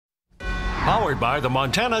Powered by the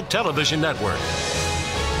Montana Television Network.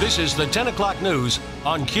 This is the 10 o'clock news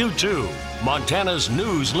on Q2, Montana's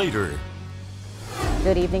news leader.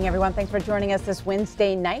 Good evening, everyone. Thanks for joining us this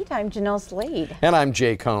Wednesday night. I'm Jeanelle Slade. And I'm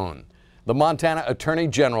Jay Cohn. The Montana Attorney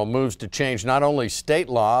General moves to change not only state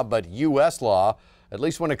law, but U.S. law, at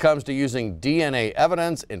least when it comes to using DNA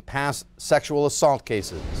evidence in past sexual assault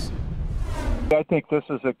cases. I think this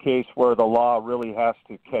is a case where the law really has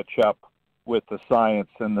to catch up with the science,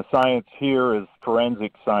 and the science here is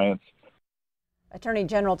forensic science. Attorney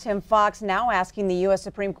General Tim Fox now asking the U.S.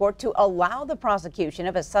 Supreme Court to allow the prosecution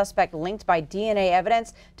of a suspect linked by DNA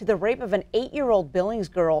evidence to the rape of an 8-year-old Billings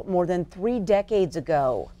girl more than 3 decades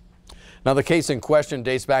ago. Now, the case in question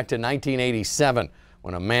dates back to 1987,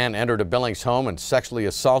 when a man entered a Billings home and sexually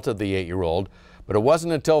assaulted the 8-year-old. But it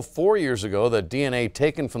wasn't until 4 years ago that DNA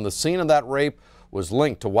taken from the scene of that rape was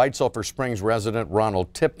linked to White Sulphur Springs resident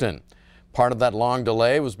Ronald Tipton. Part of that long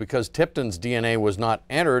delay was because Tipton's DNA was not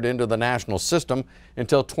entered into the national system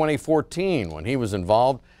until 2014, when he was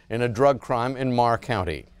involved in a drug crime in Marr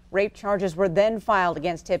County. Rape charges were then filed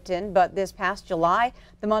against Tipton, but this past July,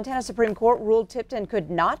 the Montana Supreme Court ruled Tipton could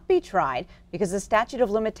not be tried because the statute of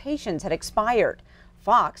limitations had expired.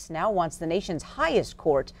 Fox now wants the nation's highest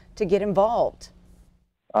court to get involved.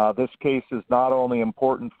 This case is not only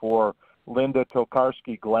important for Linda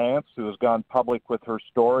Tokarski-Glantz, who has gone public with her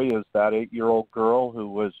story as that 8-year-old girl who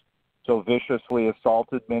was so viciously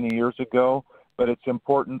assaulted many years ago, but it's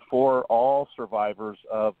important for all survivors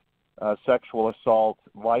of sexual assault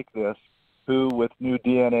like this, who with new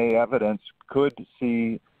DNA evidence could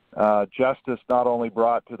see justice not only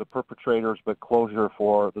brought to the perpetrators, but closure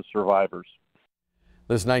for the survivors.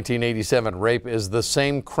 This 1987 rape is the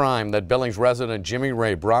same crime that Billings resident Jimmy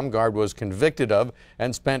Ray Bromgard was convicted of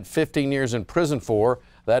and spent 15 years in prison for.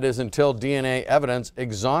 That is until DNA evidence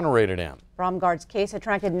exonerated him. Bromgard's case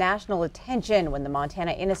attracted national attention when the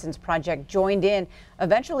Montana Innocence Project joined in,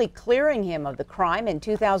 eventually clearing him of the crime in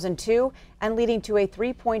 2002 and leading to a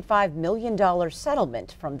 $3.5 million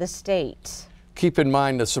settlement from the state. Keep in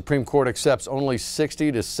mind the Supreme Court accepts only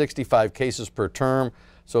 60 to 65 cases per term.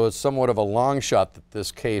 So it's somewhat of a long shot that this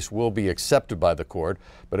case will be accepted by the court.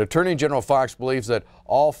 But Attorney General Fox believes that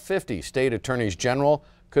all 50 state attorneys general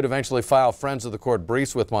could eventually file Friends of the Court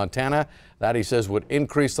briefs with Montana. That, he says, would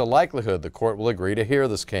increase the likelihood the court will agree to hear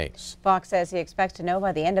this case. Fox says he expects to know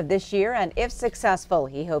by the end of this year, and if successful,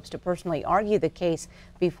 he hopes to personally argue the case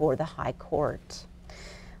before the High Court.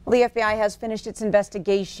 Well, the FBI has finished its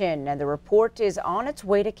investigation, and the report is on its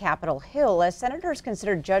way to Capitol Hill as senators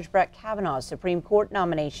consider Judge Brett Kavanaugh's Supreme Court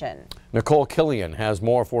nomination. Nicole Killian has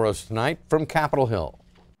more for us tonight from Capitol Hill.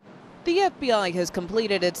 The FBI has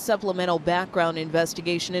completed its supplemental background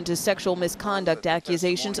investigation into sexual misconduct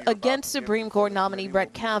accusations against Supreme Court nominee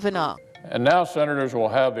Brett Kavanaugh. And now senators will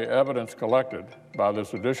have the evidence collected by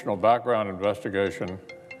this additional background investigation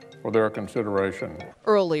for their consideration.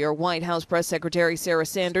 Earlier, White House Press Secretary Sarah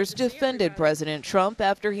Sanders defended President Trump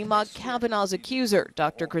after he mocked Kavanaugh's accuser,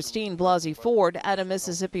 Dr. Christine Blasey Ford, at a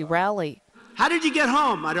Mississippi rally. How did you get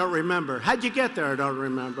home? I don't remember. How'd you get there? I don't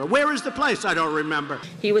remember. Where is the place? I don't remember.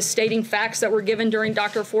 He was stating facts that were given during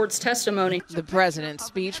Dr. Ford's testimony. The president's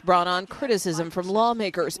speech brought on criticism from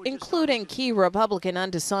lawmakers, including key Republican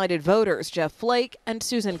undecided voters Jeff Flake and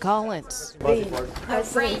Susan Collins. The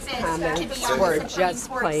president's comments were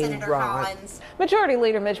just plain wrong. Majority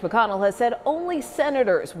Leader Mitch McConnell has said only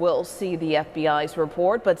senators will see the FBI's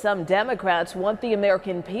report, but some Democrats want the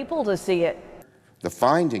American people to see it. The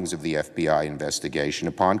findings of the FBI investigation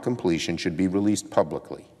upon completion should be released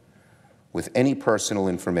publicly, with any personal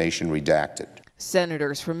information redacted.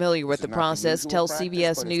 Senators familiar with the process tell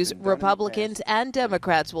CBS News Republicans and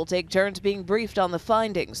Democrats will take turns being briefed on the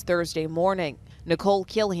findings Thursday morning. Nicole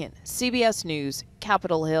Killian, CBS News,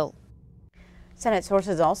 Capitol Hill. Senate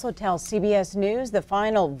sources also tell CBS News the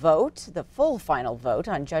full final vote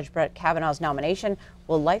on Judge Brett Kavanaugh's nomination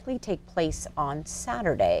will likely take place on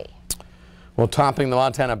Saturday. Well, topping the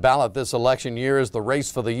Montana ballot this election year is the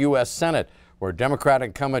race for the U.S. Senate, where Democratic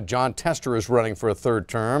incumbent John Tester is running for a third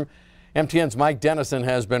term. MTN's Mike Dennison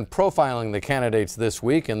has been profiling the candidates this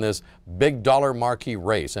week in this big dollar marquee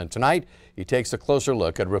race. And tonight, he takes a closer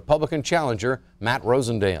look at Republican challenger Matt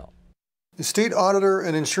Rosendale. State Auditor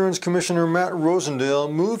and Insurance Commissioner Matt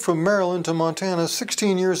Rosendale moved from Maryland to Montana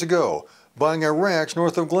 16 years ago, buying a ranch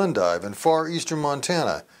north of Glendive in far eastern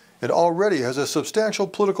Montana, and already has a substantial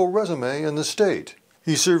political resume in the state.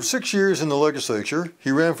 He served 6 years in the legislature.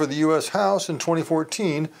 He ran for the U.S. House in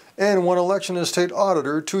 2014 and won election as state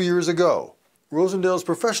auditor 2 years ago. Rosendale's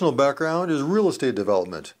professional background is real estate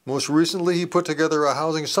development. Most recently, he put together a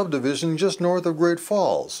housing subdivision just north of Great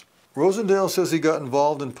Falls. Rosendale says he got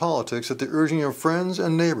involved in politics at the urging of friends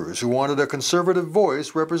and neighbors who wanted a conservative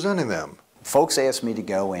voice representing them. Folks asked me to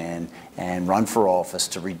go in and run for office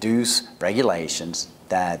to reduce regulations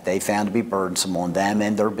that they found to be burdensome on them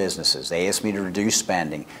and their businesses. They asked me to reduce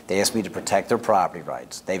spending. They asked me to protect their property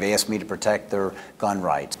rights. They've asked me to protect their gun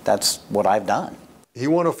rights. That's what I've done. He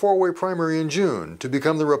won a four-way primary in June to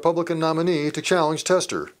become the Republican nominee to challenge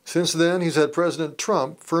Tester. Since then, he's had President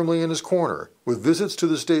Trump firmly in his corner, with visits to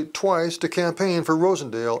the state twice to campaign for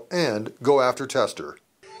Rosendale and go after Tester.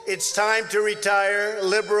 It's time to retire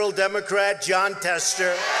liberal Democrat John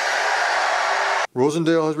Tester.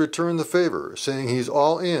 Rosendale has returned the favor, saying he's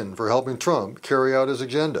all in for helping Trump carry out his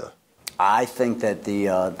agenda. I think that the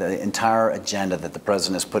entire agenda that the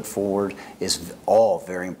president has put forward is all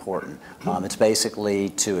very important. It's basically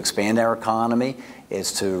to expand our economy,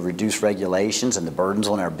 it's to reduce regulations and the burdens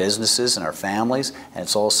on our businesses and our families, and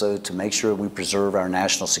it's also to make sure we preserve our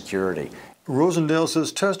national security. Rosendale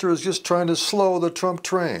says Tester is just trying to slow the Trump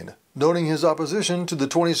train, noting his opposition to the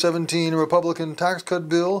 2017 Republican tax cut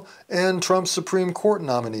bill and Trump's Supreme Court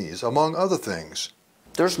nominees, among other things.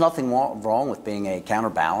 There's nothing wrong with being a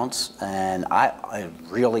counterbalance, and I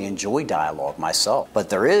really enjoy dialogue myself. But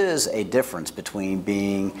there is a difference between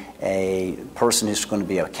being a person who's going to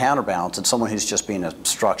be a counterbalance and someone who's just being an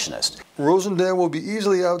obstructionist. Rosendale will be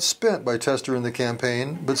easily outspent by Tester in the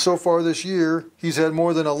campaign, but so far this year, he's had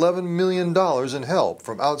more than $11 million in help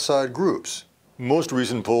from outside groups. Most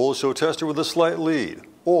recent polls show Tester with a slight lead,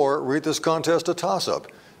 or rate this contest a toss-up.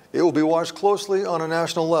 It will be watched closely on a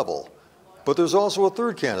national level. But there's also a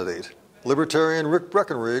third candidate, Libertarian Rick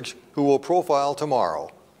Breckenridge, who will profile tomorrow.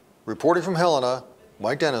 Reporting from Helena,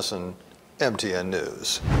 Mike Dennison, MTN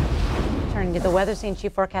News. Turning to the weather scene,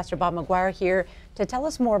 Chief Forecaster Bob McGuire here to tell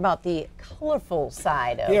us more about the colorful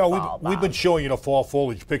side of fall. We've been showing fall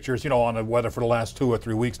foliage pictures, on the weather for the last 2 or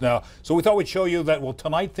 3 weeks now. So we thought we'd show you that,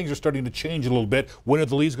 tonight things are starting to change a little bit. When are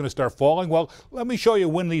the leaves going to start falling? Well, let me show you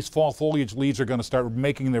when these fall foliage leaves are going to start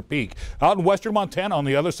making their peak. Out in western Montana, on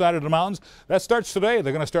the other side of the mountains, that starts today.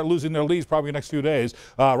 They're going to start losing their leaves probably the next few days.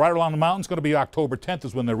 Right along the mountains, going to be October 10th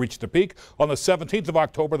is when they reach the peak. On the 17th of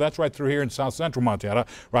October, that's right through here in south central Montana,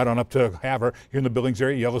 right on up to Havre, here in the Billings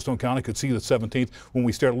area, Yellowstone County, could see the 17th when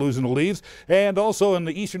we start losing the leaves. And also in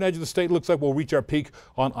the eastern edge of the state, looks like we'll reach our peak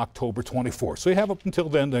on October 24th. So you have up until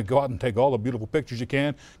then to go out and take all the beautiful pictures you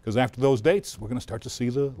can, because after those dates, we're going to start to see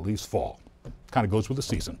the leaves fall. Kind of goes with the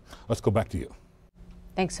season. Let's go back to you.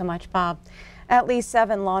 Thanks so much, Bob. At least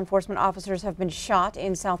 7 law enforcement officers have been shot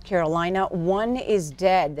in South Carolina. 1 is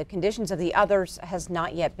dead. The conditions of the others has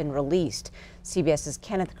not yet been released. CBS's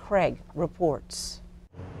Kenneth Craig reports.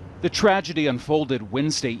 The tragedy unfolded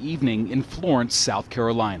Wednesday evening in Florence, South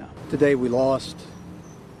Carolina. Today we lost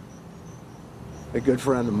a good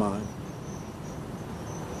friend of mine,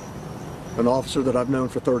 an officer that I've known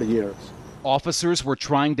for 30 years. Officers were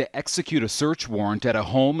trying to execute a search warrant at a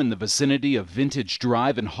home in the vicinity of Vintage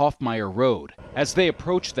Drive and Hoffmeyer Road. As they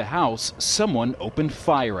approached the house, someone opened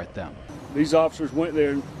fire at them. These officers went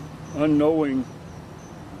there unknowing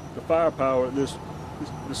the firepower that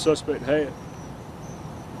the suspect had.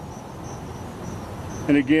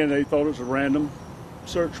 And again, they thought it was a random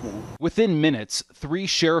search warrant. Within minutes, 3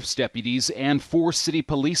 sheriff's deputies and 4 city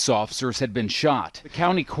police officers had been shot. The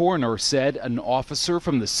county coroner said an officer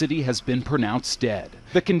from the city has been pronounced dead.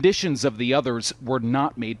 The conditions of the others were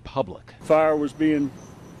not made public. Fire was being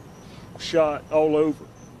shot all over.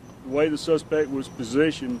 The way the suspect was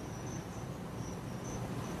positioned,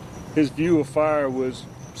 his view of fire was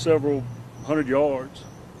several hundred yards.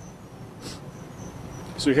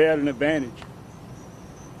 So he had an advantage.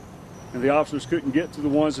 And the officers couldn't get to the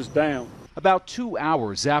ones that's down. About 2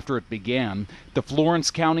 hours after it began, the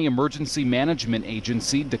Florence County Emergency Management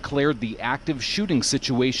Agency declared the active shooting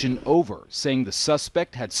situation over, saying the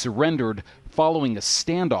suspect had surrendered following a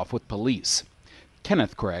standoff with police.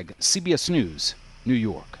 Kenneth Craig, CBS News, New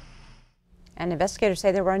York. And investigators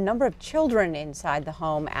say there were a number of children inside the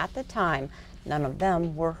home at the time. None of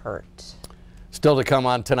them were hurt. Still to come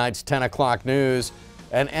on tonight's 10 o'clock news.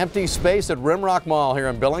 An empty space at Rimrock Mall here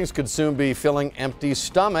in Billings could soon be filling empty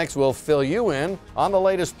stomachs. We'll fill you in on the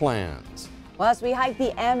latest plans. Plus, we hike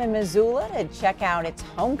the M in Missoula to check out its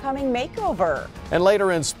homecoming makeover. And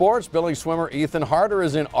later in sports, Billings swimmer Ethan Harder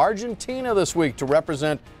is in Argentina this week to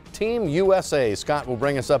represent Team USA. Scott will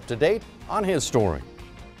bring us up to date on his story.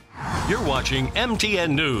 You're watching MTN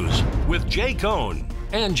News with Jay Cohn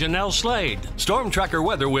and Jeanelle Slade. Storm Tracker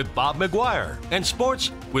weather with Bob McGuire. And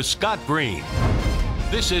sports with Scott Green.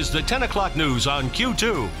 This is the 10 o'clock news on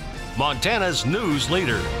Q2, Montana's news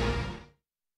leader.